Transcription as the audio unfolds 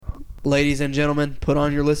Ladies and gentlemen, put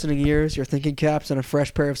on your listening ears, your thinking caps, and a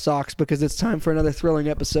fresh pair of socks because it's time for another thrilling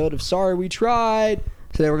episode of Sorry We Tried.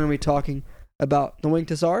 Today we're going to be talking about the Wing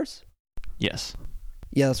to SARS. Yes.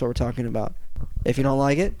 Yeah, that's what we're talking about. If you don't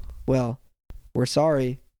like it, well, we're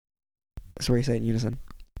sorry. That's what you say in unison.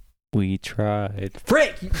 We tried.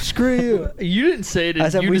 Frick! Screw you! You didn't say it in I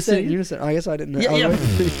said unison. we said in unison. I guess I didn't know. Yeah.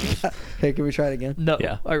 Hey, can we try it again? No,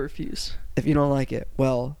 Yeah. I refuse. If you don't like it,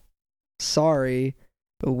 well, sorry.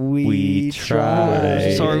 We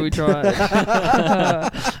tried. Sorry, we tried.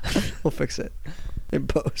 We'll fix it in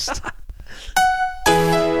post.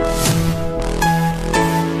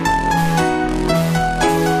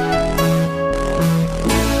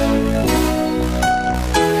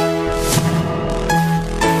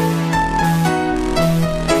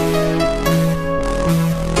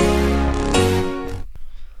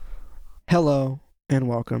 Hello and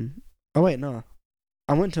welcome. Oh wait, no.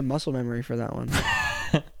 I went to muscle memory for that one.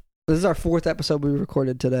 This is our 4th episode we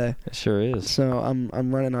recorded today, It sure is. so I'm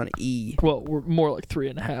running on E. Well, we're more like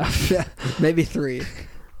 3.5. Yeah, maybe 3.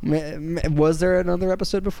 Was there another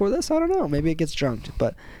episode before this? I don't know. Maybe it gets junked,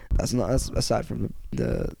 but that's aside from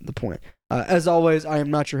the point. As always, I am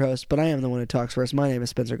not your host, but I am the one who talks first. My name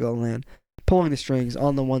is Spencer Gilliland, pulling the strings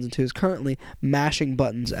on the ones and twos, currently mashing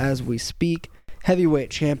buttons as we speak. Heavyweight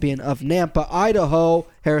champion of Nampa, Idaho,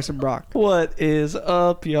 Harrison Brock. What is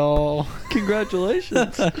up, y'all?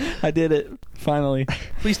 Congratulations. I did it. Finally.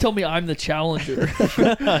 Please tell me I'm the challenger.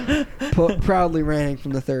 Proudly reigning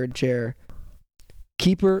from the 3rd chair.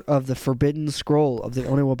 Keeper of the Forbidden Scroll of the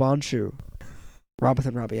Oniwa Banshu,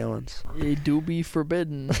 Robinson Robbie Owens. It do be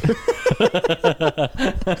forbidden. Can't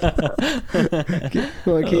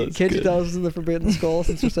you tell us in the Forbidden Scroll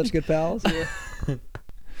since we're such good pals? Yeah.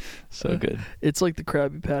 So good. It's like the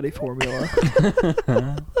Krabby Patty formula.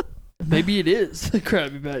 Maybe it is the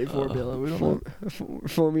Krabby Patty formula. We don't know.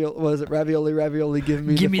 Formula, was it ravioli? Give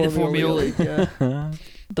me the formula. Yeah.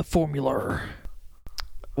 The formula.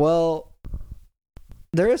 Well,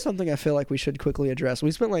 there is something I feel like we should quickly address.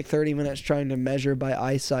 We spent like 30 minutes trying to measure by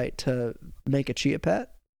eyesight to make a chia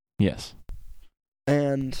pet, Yes.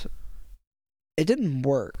 and it didn't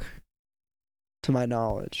work, to my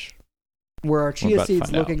knowledge. Were our We're chia about to seeds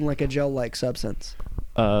find out. looking like a gel-like substance?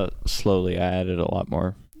 Slowly I added a lot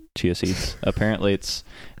more chia seeds. Apparently it's,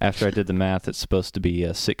 after I did the math, it's supposed to be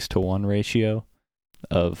a 6-to-1 ratio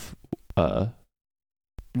of Water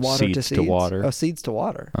seeds to to seeds? water. Oh, seeds to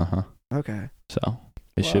water. Uh-huh. Okay. So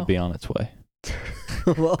it Wow. should be on its way.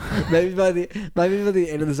 Well, maybe by the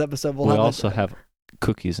end of this episode we'll we have also have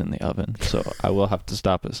cookies in the oven, so I will have to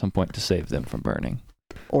stop at some point to save them from burning.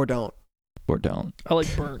 or don't. Or don't. I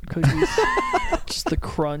like burnt cookies. Just the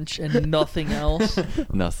crunch and nothing else.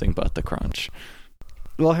 Nothing but the crunch.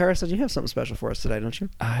 Well, Harrison, you have something special for us today, don't you?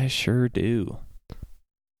 I sure do.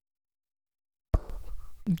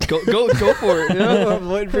 Go for it. Yeah. I'm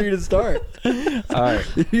waiting for you to start. All right.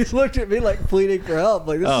 You just looked at me like pleading for help.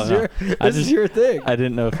 Like this Oh, is no. your I this is just- your thing. I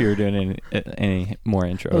didn't know if you were doing any more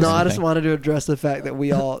intros. No, or I just anything. wanted to address the fact that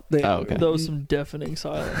we all Oh, okay. That was some deafening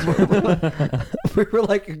silence. we were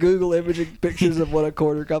like Google imaging pictures of what a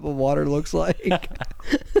quarter cup of water looks like.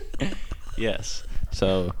 Yes.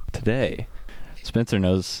 So today, Spencer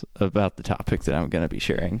knows about the topic that I'm going to be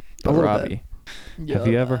sharing. But little Robbie, Yeah. have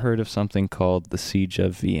you ever heard of something called the Siege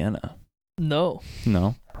of Vienna? No.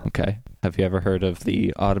 No? Okay. Have you ever heard of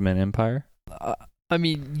the Ottoman Empire? I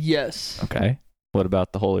mean, yes. Okay. What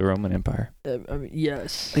about the Holy Roman Empire? I mean,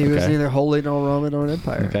 yes. He was Okay. neither holy nor Roman nor an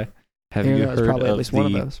empire. Okay. Have Yeah, you no, it's heard probably at of least one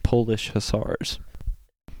of the those. Polish Hussars?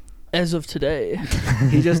 As of today.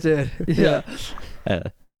 He just did. Yeah.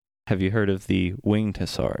 Have you heard of the Winged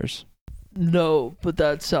Hussars? No, but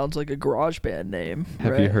that sounds like a garage band name.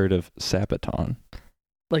 Have right? you heard of Sabaton?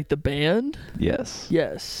 Like the band? Yes.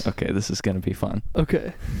 Yes. Okay, this is going to be fun.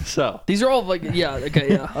 Okay. So, These are all like, yeah,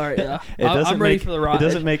 okay, yeah. All right, yeah. It doesn't I'm ready make- for the ride. it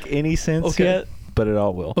doesn't make any sense Okay. yet, but it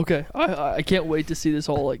all will. Okay. I can't wait to see this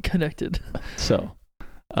all like connected. So,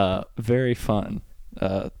 very fun.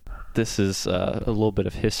 This is a little bit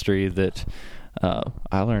of history that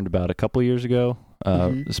I learned about a couple years ago.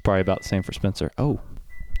 Mhm. It's probably about the same for Spencer. Oh,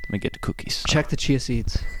 let me get to cookies. Check the chia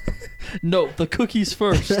seeds. No, the cookies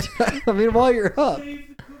first. I mean, while you're up,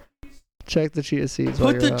 check the chia seeds.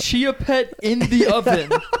 while Put you're the up. chia pet in the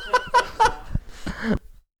oven.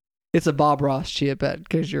 It's a Bob Ross chia pet, in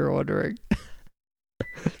case you're wondering.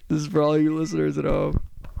 This is for all you listeners at home.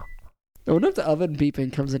 I wonder if the oven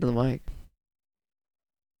beeping comes into the mic.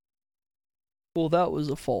 Well, that was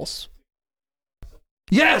a false.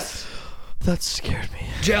 Yes! That scared me.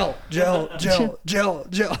 Gel.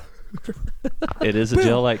 It is a Bill,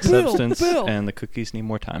 gel-like Bill, substance, Bill. and the cookies need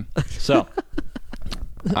more time. So,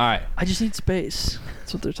 All right. I just need space.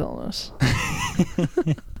 That's what they're telling us.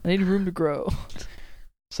 I need room to grow.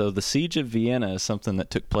 So the Siege of Vienna is something that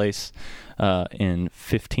took place in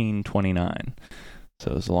 1529.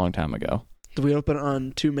 So it was a long time ago. We open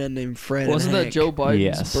on two men named Fred. Wasn't and that Hank. Joe Biden's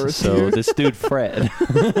Yes. birth So year? this dude Fred.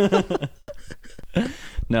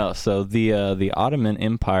 No. So the Ottoman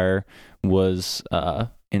Empire was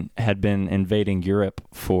had been invading Europe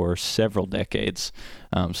for several decades.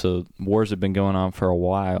 So wars had been going on for a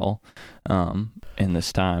while in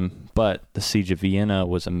this time. But the Siege of Vienna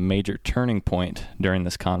was a major turning point during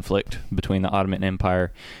this conflict between the Ottoman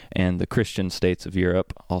Empire and the Christian states of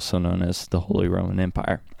Europe, also known as the Holy Roman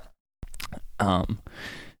Empire.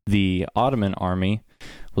 The Ottoman army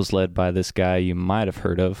was led by this guy you might have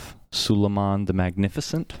heard of, Suleiman the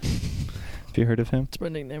Magnificent. Have you heard of him? It's my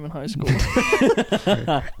nickname in high school.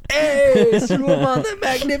 Hey, Suleiman the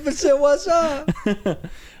Magnificent, what's up?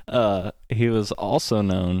 He was also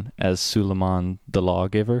known as Suleiman the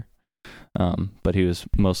Lawgiver, but he was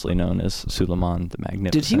mostly known as Suleiman the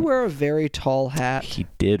Magnificent. Did he wear a very tall hat? He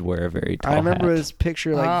did wear a very tall I remember hat. his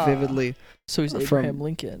picture vividly. So he's From- Abraham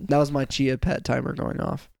Lincoln. That was my Chia Pet timer going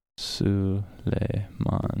off. Suleiman.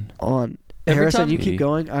 On. Every Harrison, time- you keep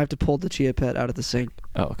going. I have to pull the Chia Pet out of the sink.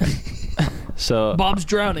 Oh, okay. So Bob's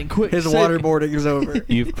drowning. Quick. His save me. waterboarding is over.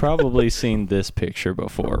 you've probably seen this picture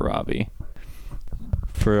before, Robbie.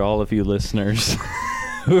 For all of you listeners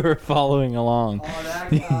who are following along,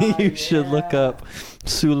 you should look up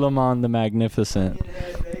Suleiman the Magnificent.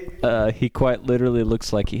 He quite literally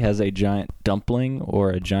looks like he has a giant dumpling or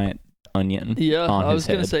a giant onion Yeah, on I his was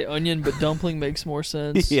going to head. say onion, but dumpling makes more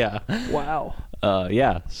sense. Yeah. Wow.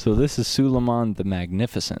 Yeah. So this is Suleiman the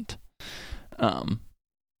Magnificent.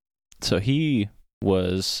 So he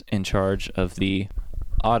was in charge of the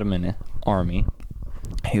Ottoman army.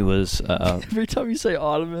 He was Every time you say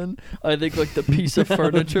Ottoman, I think like the piece of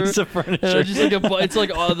furniture. piece of furniture. And it's just like it's like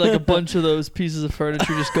a bunch of those pieces of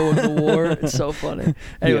furniture just going to war. It's so funny.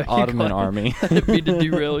 Anyway, the Ottoman army. I didn't mean to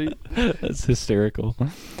derail you. That's hysterical.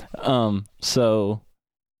 So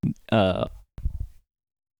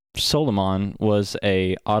Suleiman was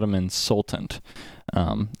a Ottoman sultan,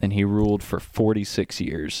 and he ruled for 46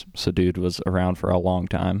 years. So dude was around for a long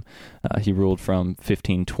time. He ruled from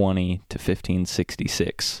 1520 to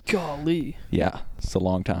 1566. Golly. Yeah, it's a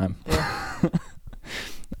long time.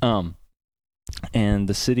 Yeah. And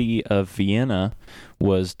the city of Vienna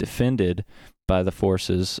was defended by the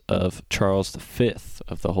forces of Charles V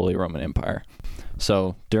of the Holy Roman Empire.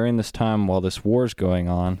 So during this time, while this war is going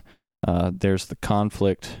on, there's the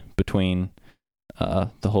conflict between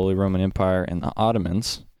the Holy Roman Empire and the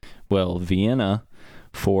Ottomans. Well, Vienna,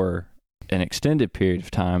 for an extended period of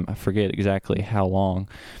time, I forget exactly how long,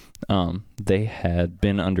 they had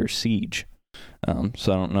been under siege.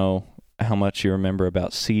 So I don't know how much you remember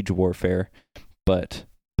about siege warfare, but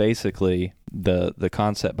basically the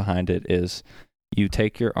concept behind it is you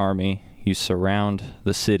take your army, you surround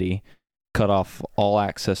the city, cut off all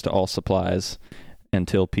access to all supplies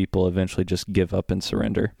until people eventually just give up and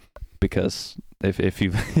surrender. Because if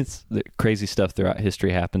you, it's the crazy stuff throughout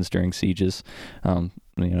history happens during sieges,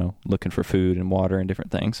 looking for food and water and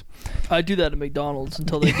different things. I do that at McDonald's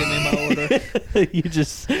until they give me my order. You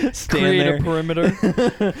just stand Create there. a perimeter.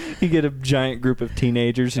 You get a giant group of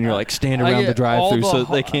teenagers and you're like, stand I around get the all drive-through the so that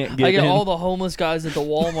ho- they can't get I get in. all the homeless guys at the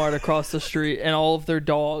Walmart across the street and all of their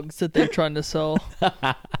dogs that they're trying to sell.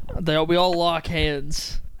 We all lock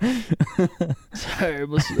hands. Sorry,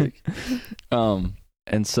 I'm listening.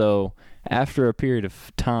 And so after a period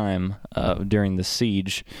of time during the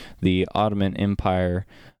siege, the Ottoman Empire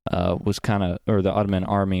the Ottoman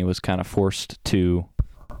army was kind of forced to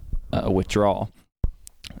withdraw.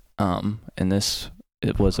 And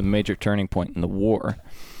it was a major turning point in the war.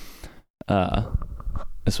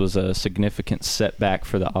 This was a significant setback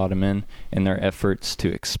for the Ottoman in their efforts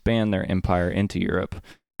to expand their empire into Europe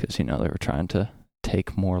because, they were trying to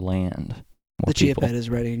take more land. The Chia Pet is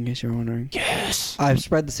ready, in case you're wondering. Yes! I've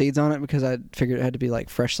spread the seeds on it because I figured it had to be like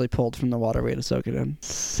freshly pulled from the waterway to soak it in.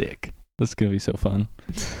 Sick. That's going to be so fun.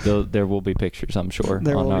 There will be pictures, I'm sure,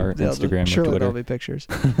 There on will our be- Instagram and surely Twitter. there'll be pictures.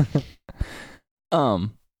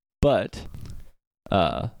 But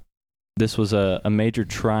this was a major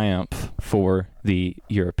triumph for the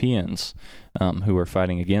Europeans who were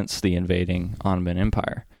fighting against the invading Ottoman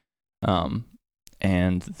Empire.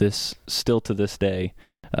 And this, still to this day,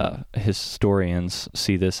 historians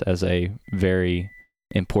see this as a very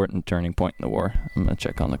important turning point in the war. I'm going to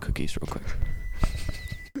check on the cookies real quick.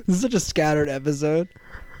 This is such a scattered episode.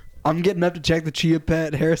 I'm getting up to check the Chia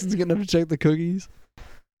Pet. Harrison's getting up to check the cookies.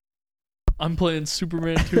 I'm playing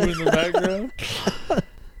Superman 2 in the background.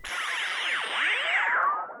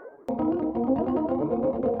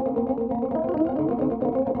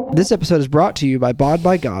 This episode is brought to you by Bod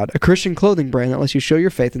by God, a Christian clothing brand that lets you show your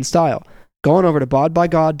faith in style. Go on over to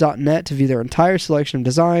bodbygod.net to view their entire selection of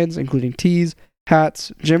designs, including tees,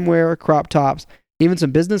 hats, gym wear, crop tops, even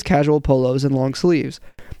some business casual polos and long sleeves.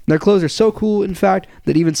 Their clothes are so cool, in fact,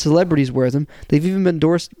 that even celebrities wear them. They've even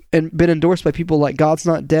been endorsed by people like God's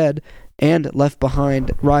Not Dead and Left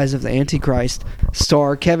Behind, Rise of the Antichrist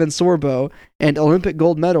star Kevin Sorbo, and Olympic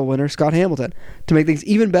gold medal winner Scott Hamilton. To make things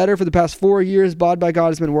even better, for the past 4 years, Bod by God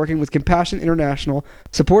has been working with Compassion International,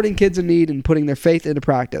 supporting kids in need and putting their faith into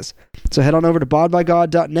practice. So head on over to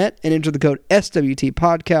bodbygod.net and enter the code SWT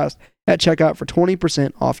Podcast at checkout for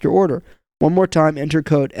 20% off your order. One more time, enter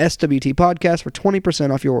code SWT Podcast for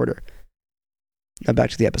 20% off your order. Now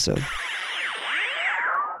back to the episode.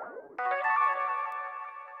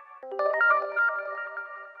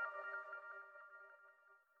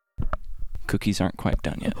 Cookies aren't quite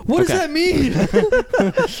done yet. What does that mean? How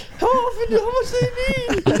much do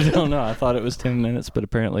they need? I don't know. I thought it was 10 minutes, but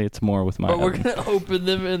apparently it's more with my But we're oven. gonna open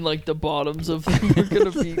them and like the bottoms of them are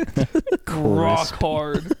gonna be rock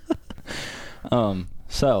hard.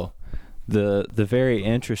 So the very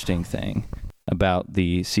interesting thing about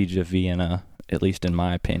the Siege of Vienna, at least in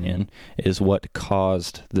my opinion, is what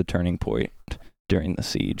caused the turning point during the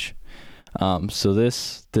siege. So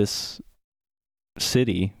this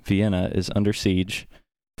city, Vienna, is under siege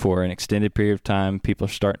for an extended period of time. People are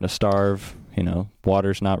starting to starve.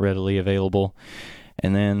 Water's not readily available.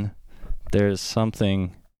 And then there's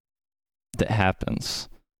something that happens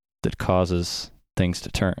that causes things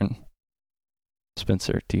to turn.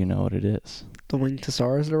 Spencer, do you know what it is? The winged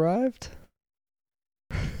hussars arrived?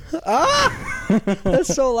 Ah!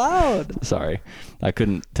 That's so loud. Sorry, I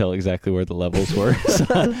couldn't tell exactly where the levels were. So.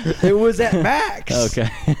 It was at max. Okay.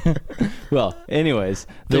 Well, anyways,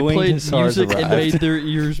 the They winged played hussars music arrived. and made their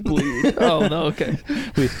ears bleed. Oh no, okay.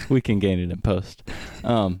 we can gain it in post.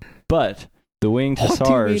 But the winged What do you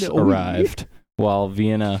hussars mean, arrived while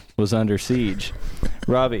Vienna was under siege.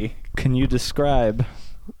 Robbie, can you describe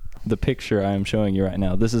the picture I am showing you right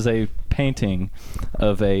now? This is a painting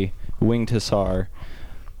of a winged hussar,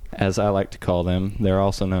 as I like to call them. They're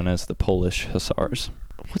also known as the Polish hussars.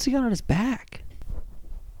 What's he got on his back?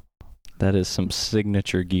 That is some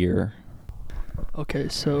signature gear. Okay,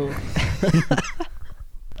 so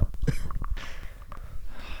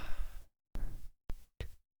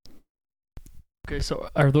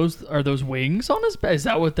are those wings on his back? Is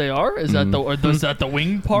that what they are? Is that is that the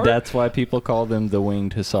wing part? That's why people call them the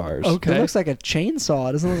winged hussars. Okay. It looks like a chainsaw.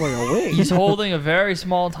 It doesn't look like a wing. He's holding a very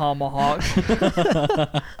small tomahawk,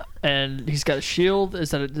 and he's got a shield.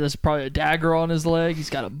 There's probably a dagger on his leg. He's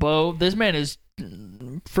got a bow. This man is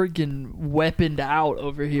freaking weaponed out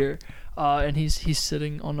over here, and he's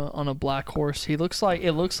sitting on a black horse. It looks like.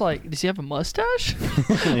 Does he have a mustache?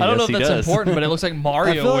 I don't know if that's important, but it looks like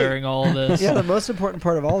Mario feel like- wearing all of this. Yeah, the most important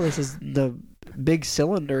part of all this is the big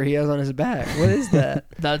cylinder he has on his back. What is that?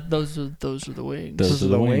 Those are the wings. Those are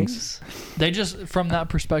the wings. They just, from that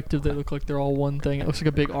perspective, they look like they're all one thing. It looks like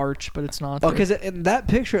a big arch, but it's not. Oh, because in that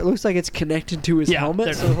picture, it looks like it's connected to his Yeah, helmet,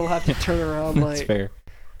 they're- so he'll have to turn around That's like... fair.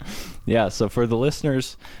 Yeah, so for the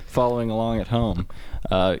listeners following along at home,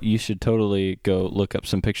 you should totally go look up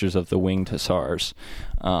some pictures of the winged hussars.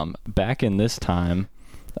 Back in this time,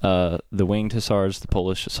 the winged hussars, the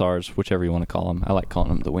Polish hussars, whichever you want to call them. I like calling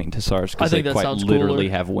them the winged hussars I because they think that quite sounds literally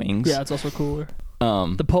cooler. have wings. Yeah, it's also cooler.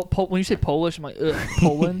 Um, When you say Polish, I'm like, ugh,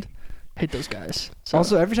 Poland. Hate those guys. So,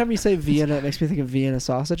 Also, every time you say Vienna, it makes me think of Vienna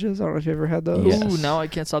sausages. I don't know if you ever had those. Yes. ooh, now I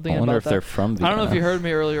can't stop I thinking wonder about if that. they're from I Vienna. don't know if you heard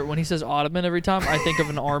me earlier. When he says Ottoman every time, I think of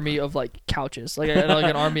an army of like couches, like an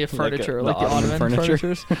army of Like furniture, the like the Ottoman Ottoman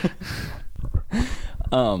furniture. furnitures.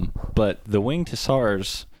 But the winged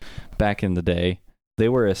hussars back in the day, they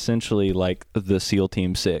were essentially like the SEAL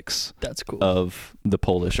Team 6 That's cool. of the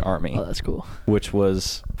Polish army, Oh, that's cool. which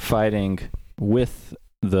was fighting with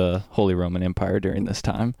the Holy Roman Empire during this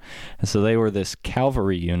time. And so they were this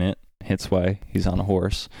cavalry unit, hence why he's on a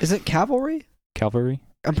horse. Is it cavalry? Cavalry?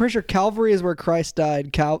 I'm pretty sure Calvary is where Christ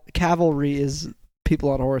died. Cavalry is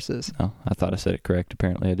people on horses. Oh, I thought I said it correct.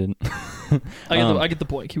 Apparently I didn't. I get the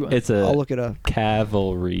point. Keep going. It's I'll a look it up.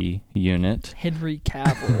 cavalry unit. Henry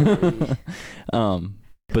Cavill.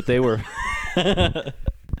 But they were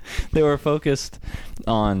they were focused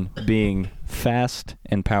on being fast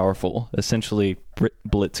and powerful, essentially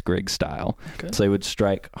blitzkrieg style. Okay. So they would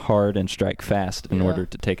strike hard and strike fast in Yeah. order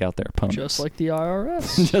to take out their opponents. Just like the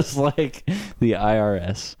IRS. Just like the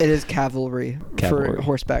IRS. It is cavalry, Cavalry. for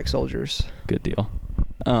horseback soldiers. Good deal.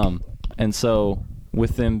 And so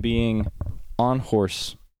with them being on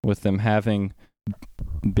horse, with them being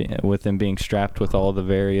strapped with all the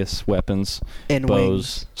various weapons, And bows,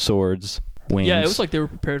 wings. swords, wings. Yeah, it was like they were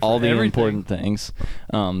prepared for all the everything. important things.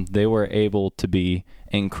 They were able to be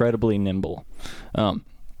incredibly nimble.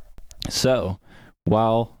 So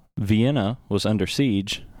while Vienna was under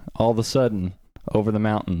siege, all of a sudden, over the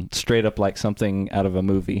mountain, straight up like something out of a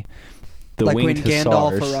movie, the like when winged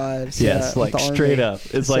Gandalf hussars. arrives. Yes, with like the army straight up.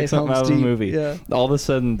 to It's like save something out Helm's of a Deep. movie. Yeah. All of a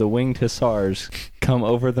sudden, the winged hussars come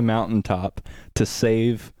over the mountaintop to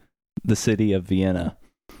save the city of Vienna.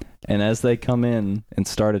 And as they come in and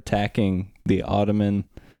start attacking the Ottoman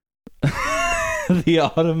the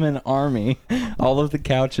Ottoman army, all of the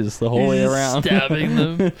couches the whole way He's around, stabbing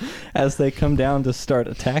them. as they come down to start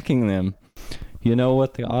attacking them, you know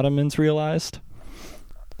what the Ottomans realized?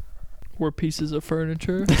 Were pieces of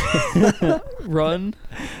furniture. Run.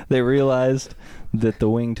 They realized that the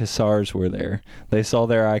winged hussars were there. They saw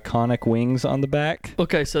their iconic wings on the back.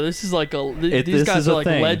 Okay, so this is like these This guys is are a like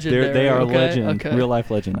thing. legendary. They are okay? legend, Okay. real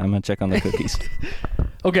life legend. I'm gonna check on the cookies.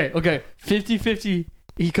 Okay. 50-50.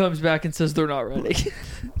 He comes back and says they're not ready.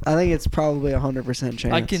 I think it's probably 100%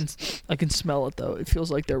 chance. I can smell it though. It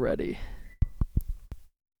feels like they're ready.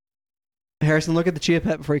 Harrison, look at the Chia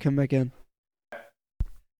Pet before you come back in.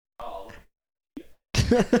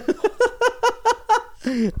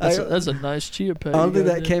 That's a nice chia pet. I don't think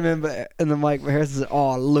that came in the mic, but Harrison said,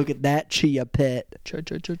 "Oh, look at that Chia Pet."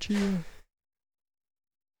 Chia.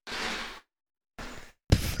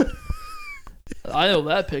 I know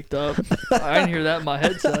that picked up. I didn't hear that in my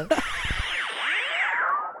headset.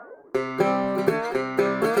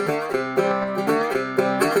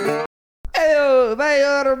 Hey,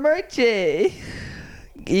 Mayor Merche.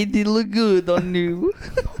 It did look good on you.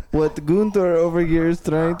 What Gunther over here is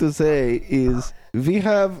trying to say is we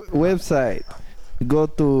have website. Go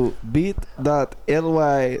to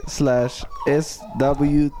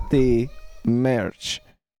bit.ly/SWT merch.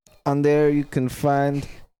 On there you can find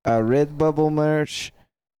a Redbubble merch.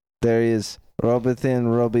 There is Robert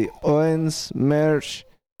and Robbie Owens merch.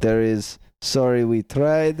 There is Sorry We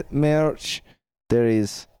Tried merch. There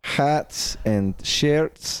is hats and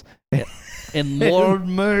shirts. And more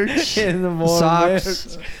merch. And more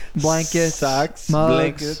Socks, merch. blankets, Socks,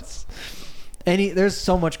 mugs. blankets. There's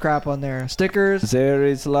so much crap on there. Stickers. There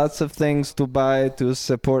is lots of things to buy to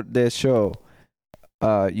support the show.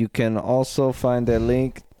 You can also find a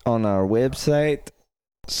link on our website,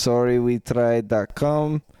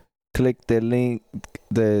 sorrywetried.com. Click the link,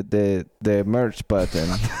 the merch button.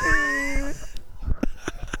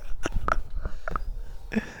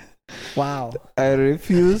 Wow. I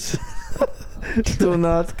refuse to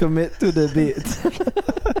not commit to the bit.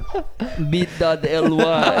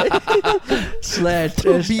 Bit.ly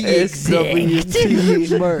To be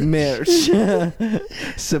SWT merch. merch.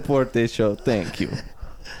 Support this show. Thank you.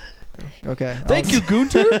 Okay. Thank you,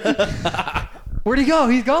 Gunter. Where'd he go?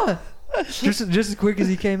 He's gone. Just as quick as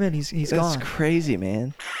he came in, he's That's gone. crazy,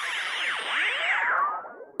 man.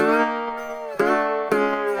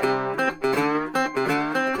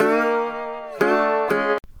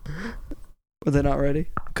 Were they not ready?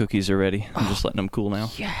 Cookies are ready. I'm just letting them cool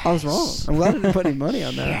now. I was wrong. I'm glad I didn't put any money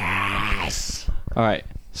on that. All right.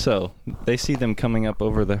 So they see them coming up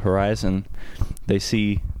over the horizon. They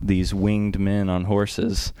see these winged men on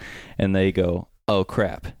horses, and they go, "Oh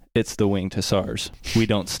crap! It's the winged hussars. We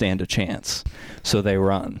don't stand a chance." So they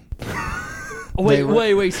run.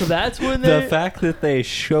 Wait. So that's when they. The fact that they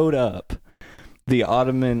showed up, the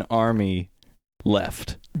Ottoman army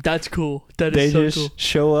left. That's cool. That They is so just cool.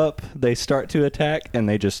 show up, they start to attack, and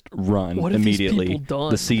they just run What have these immediately. people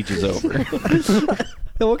done? The siege is over.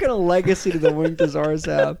 What kind of legacy do the Winged Hussars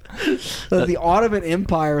have? That the Ottoman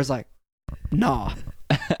Empire is like, nah.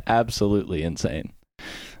 Absolutely insane.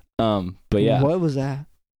 But yeah, What was that?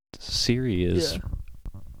 Siri is. Yeah.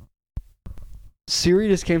 Siri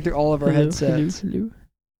just came through all of our headsets. Hello.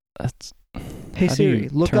 That's Hey How do you Siri,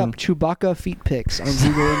 look turn- up Chewbacca feet pics on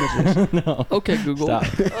Google Images. no. Okay, Google. Stop.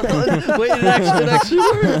 Wait, it actually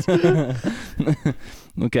works.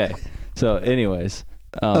 Okay. So, anyways.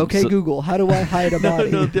 Okay, so- Google, how do I hide a body?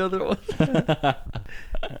 No, the other one.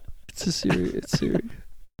 It's a Siri. It's Siri.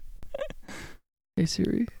 Hey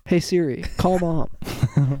Siri. Hey Siri, call mom.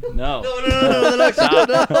 No. No.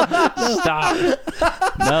 Stop.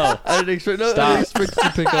 No. I didn't expect. No, I Stop. didn't expect you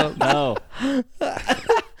to pick up. No.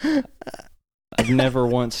 I've never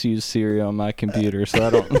once used Siri on my computer, so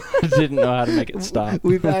I didn't know how to make it stop.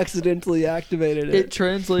 We've accidentally activated It it.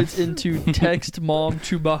 translates into text mom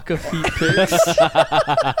Chewbacca feet pics.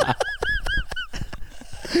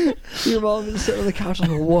 Your mom is sitting on the couch like,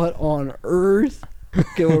 what on earth?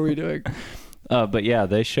 Okay, what are we doing? But yeah,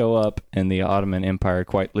 they show up, and the Ottoman Empire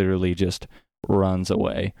quite literally just runs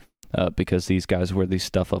away. because these guys were the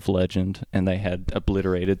stuff of legend, and they had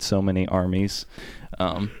obliterated so many armies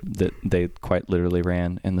that they quite literally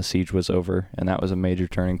ran, and the siege was over, and that was a major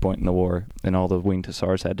turning point in the war, and all the Winged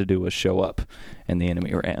Hussars had to do was show up, and the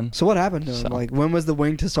enemy ran. So what happened to them? So- Like, when was the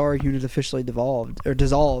Winged Hussar unit officially dissolved?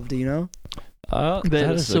 Do you know? They had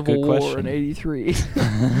that a is a civil good war question. in '83.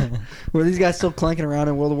 Were these guys still clanking around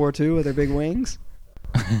in World War II with their big wings?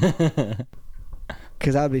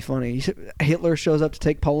 Because that would be funny. Hitler shows up to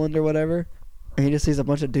take Poland or whatever, and he just sees a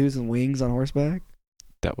bunch of dudes in wings on horseback.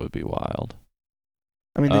 That would be wild.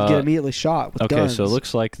 I mean, they'd get immediately shot with Okay, guns. so it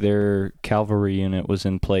looks like their cavalry unit was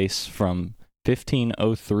in place from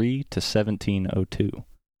 1503 to 1702.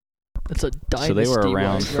 It's a dynasty So they were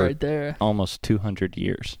around for- right there. Almost 200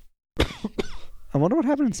 years. I wonder what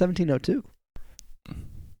happened in 1702.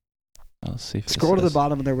 Let's see if it Scroll to the says.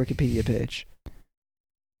 bottom of their Wikipedia page.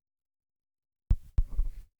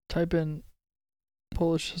 Type in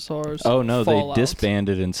Polish Hussars. Oh no, Fallout. they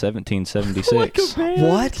disbanded in 1776.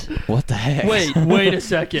 What? What the heck? Wait a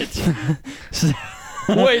second.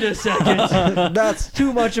 Wait a second. That's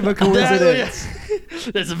too much of a coincidence.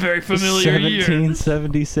 That's a very familiar year.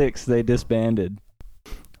 1776 they disbanded.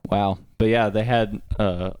 Wow. But yeah, they had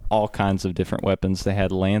all kinds of different weapons. They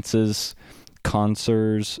had lances,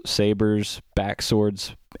 consors, sabers,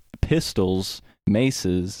 backswords, pistols,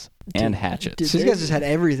 maces, and hatchets. So these guys just had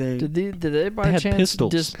everything. Did they by They had chance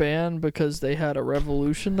pistols. disband because they had a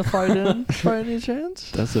revolution to fight in? By any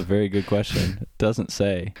chance? That's a very good question. It doesn't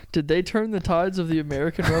say. Did they turn the tides of the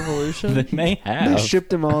American Revolution? They may They have.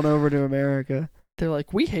 shipped them on over to America. They're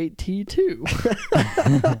like, we hate tea too.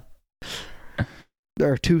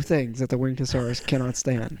 There are two things that the Winged Hussars cannot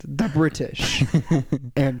stand: the British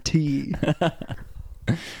and tea.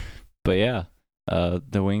 But yeah,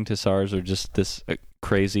 the Winged Hussars are just this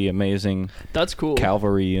crazy, amazing That's cool.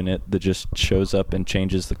 cavalry unit that just shows up and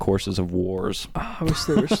changes the courses of wars. I wish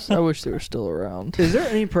they were still around. Is there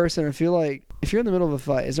any person, I feel like, if you're in the middle of a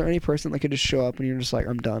fight, is there any person that could just show up and you're just like,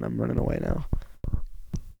 I'm done, I'm running away now?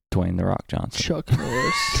 Dwayne the Rock Johnson. Chuck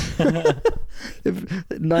Norris. If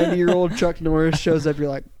 90-year-old Chuck Norris shows up, you're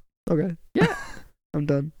like, okay, Yeah. I'm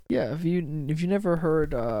done. Yeah, if you never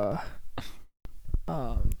heard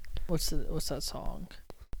what's that song?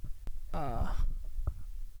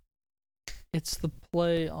 It's the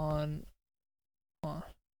play on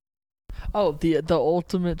the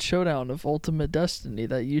Ultimate Showdown of Ultimate Destiny,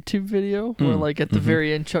 that YouTube video where like at the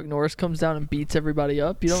very end Chuck Norris comes down and beats everybody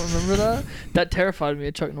up. You don't remember that? That terrified me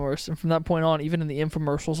at Chuck Norris, and from that point on, even in the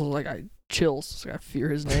infomercials, I was like, I chills. I fear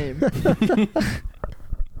his name.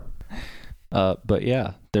 But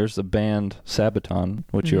yeah, there's the band Sabaton,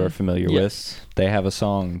 which you are familiar with. Yes. They have a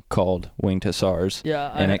song called Winged Hussars,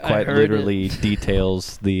 Yeah, and it quite I heard literally it.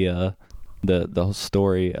 details the whole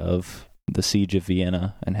story of the siege of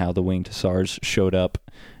Vienna and how the Winged Hussars showed up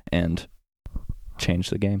and changed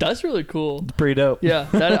the game. That's really cool. It's pretty dope. Yeah,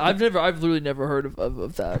 that I've literally never heard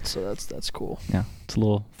of that, so that's cool. Yeah, it's a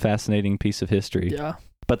little fascinating piece of history. Yeah,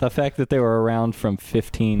 But the fact that they were around from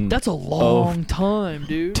 1502 that's a long time,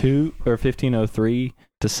 dude. or 1503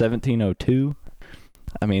 to 1702,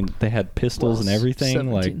 I mean, they had pistols Well, and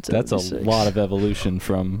everything. Like, that's a 1776. lot of evolution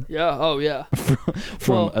from Yeah. Oh yeah.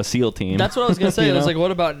 from a SEAL team. That's what I was gonna say. You I was know? like,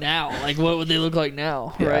 what about now? Like, what would they look like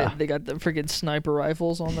now? Yeah. Right? They got the freaking sniper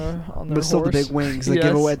rifles on their But still horse. the big wings that Yes.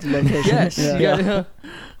 give away the location. Yes. Yeah.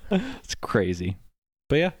 Yeah. It's crazy.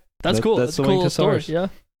 But yeah, That's cool. That's That's a the cool Winged little story. Hussars. Yeah.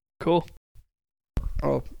 Cool.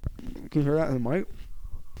 Oh, can you hear that in the mic?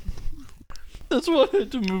 That's why I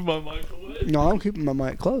had to move my mic away. No, I'm keeping my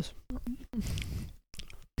mic close.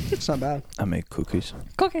 It's not bad. I make cookies.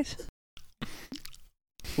 Cookies.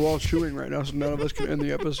 We're all chewing right now, so none of us can end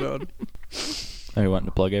the episode. Are you wanting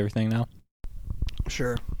to plug everything now?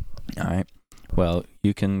 Sure. All right. Well,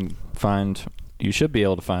 you should be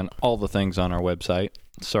able to find all the things on our website,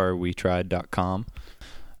 sorrywetried.com.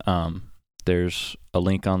 There's a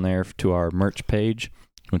link on there to our merch page,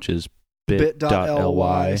 which is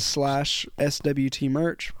bit.ly/SWT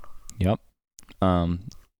merch. Yep.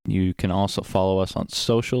 You can also follow us on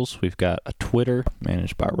socials. We've got a Twitter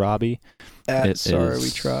managed by Robbie. It Sorry, is- we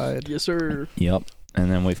tried. Yes, sir. Yep. And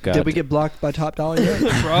then we've got. Did we get blocked by Top Dollar yet?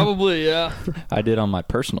 Probably, yeah. I did on my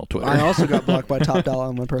personal Twitter. I also got blocked by Top Dollar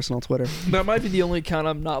on my personal Twitter. That might be the only account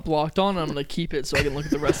I'm not blocked on. I'm gonna keep it so I can look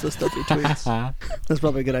at the rest of the stuff he tweets. That's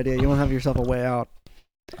probably a good idea. You won't have yourself a way out.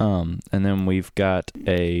 And then we've got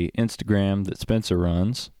a Instagram that Spencer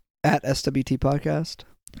runs. At SWT Podcast.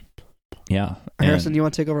 Yeah. Harrison, do you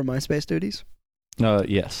want to take over MySpace duties?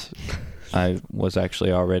 Yes. I was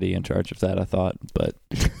actually already in charge of that, I thought, but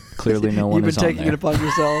clearly no one You've is been on taking there. it upon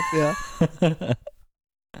yourself,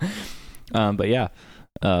 yeah. But yeah,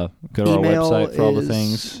 Go to our Email website for all the is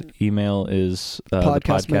things. Email is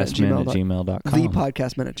podcastmin@gmail.com. thepodcastmin@gmail.com.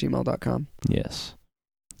 Thepodcastmin@gmail.com. Yes.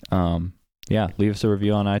 Yeah, leave us a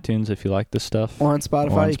review on iTunes if you like this stuff. Or on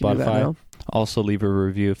Spotify. Or on you can do that Spotify. now. Also, leave a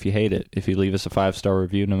review if you hate it. If you leave us a 5-star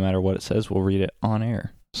review, no matter what it says, we'll read it on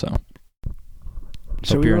air. So,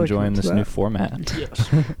 Should hope we you're really enjoying commit to this new that? format. Yes.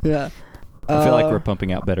 Yeah. I feel like we're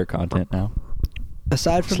pumping out better content now.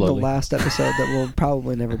 Aside from slowly. the last episode that will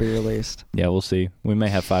probably never be released. Yeah, we'll see. We may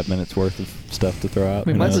have 5 minutes worth of stuff to throw out.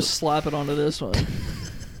 We Who might knows? just slap it onto this one.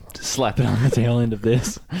 Just slap it on the tail end of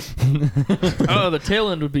this. Oh, the tail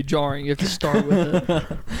end would be jarring. You have to start with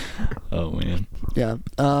it. Oh, man. Yeah.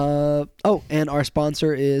 And our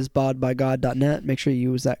sponsor is bodbygod.net. Make sure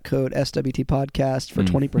you use that code SWT Podcast for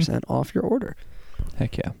 20% off your order.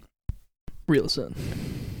 Heck yeah. Reel us in.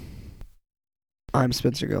 I'm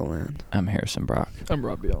Spencer Gilland. I'm Harrison Brock. I'm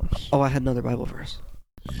Rob Jones. Oh, I had another Bible verse.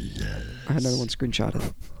 I had another one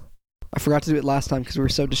screenshotted. I forgot to do it last time because we were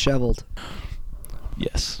so disheveled.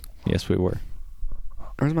 Yes. Yes, we were.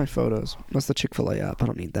 Where's my photos? That's the Chick-fil-A app. I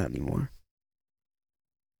don't need that anymore.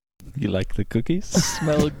 You like the cookies?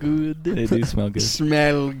 Smell good. They do smell good.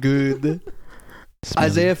 Smell good. Smell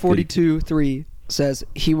Isaiah good. 42:3 says,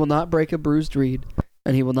 "He will not break a bruised reed,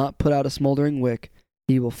 and he will not put out a smoldering wick.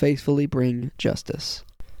 He will faithfully bring justice."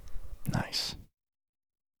 Nice.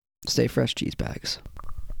 Stay fresh cheese bags.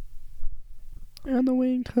 And the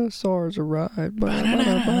winged hussars arrived.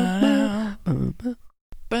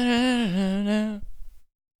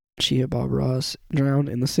 Chia Bob Ross drowned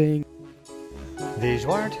in the sing. These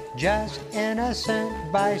weren't just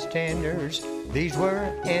innocent bystanders. These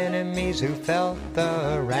were enemies who felt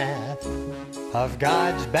the wrath of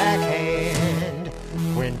God's backhand.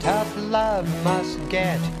 When tough love must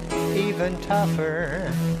get even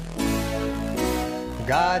tougher.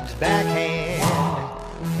 God's backhand.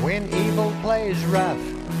 When evil plays rough,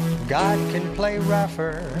 God can play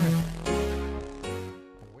rougher.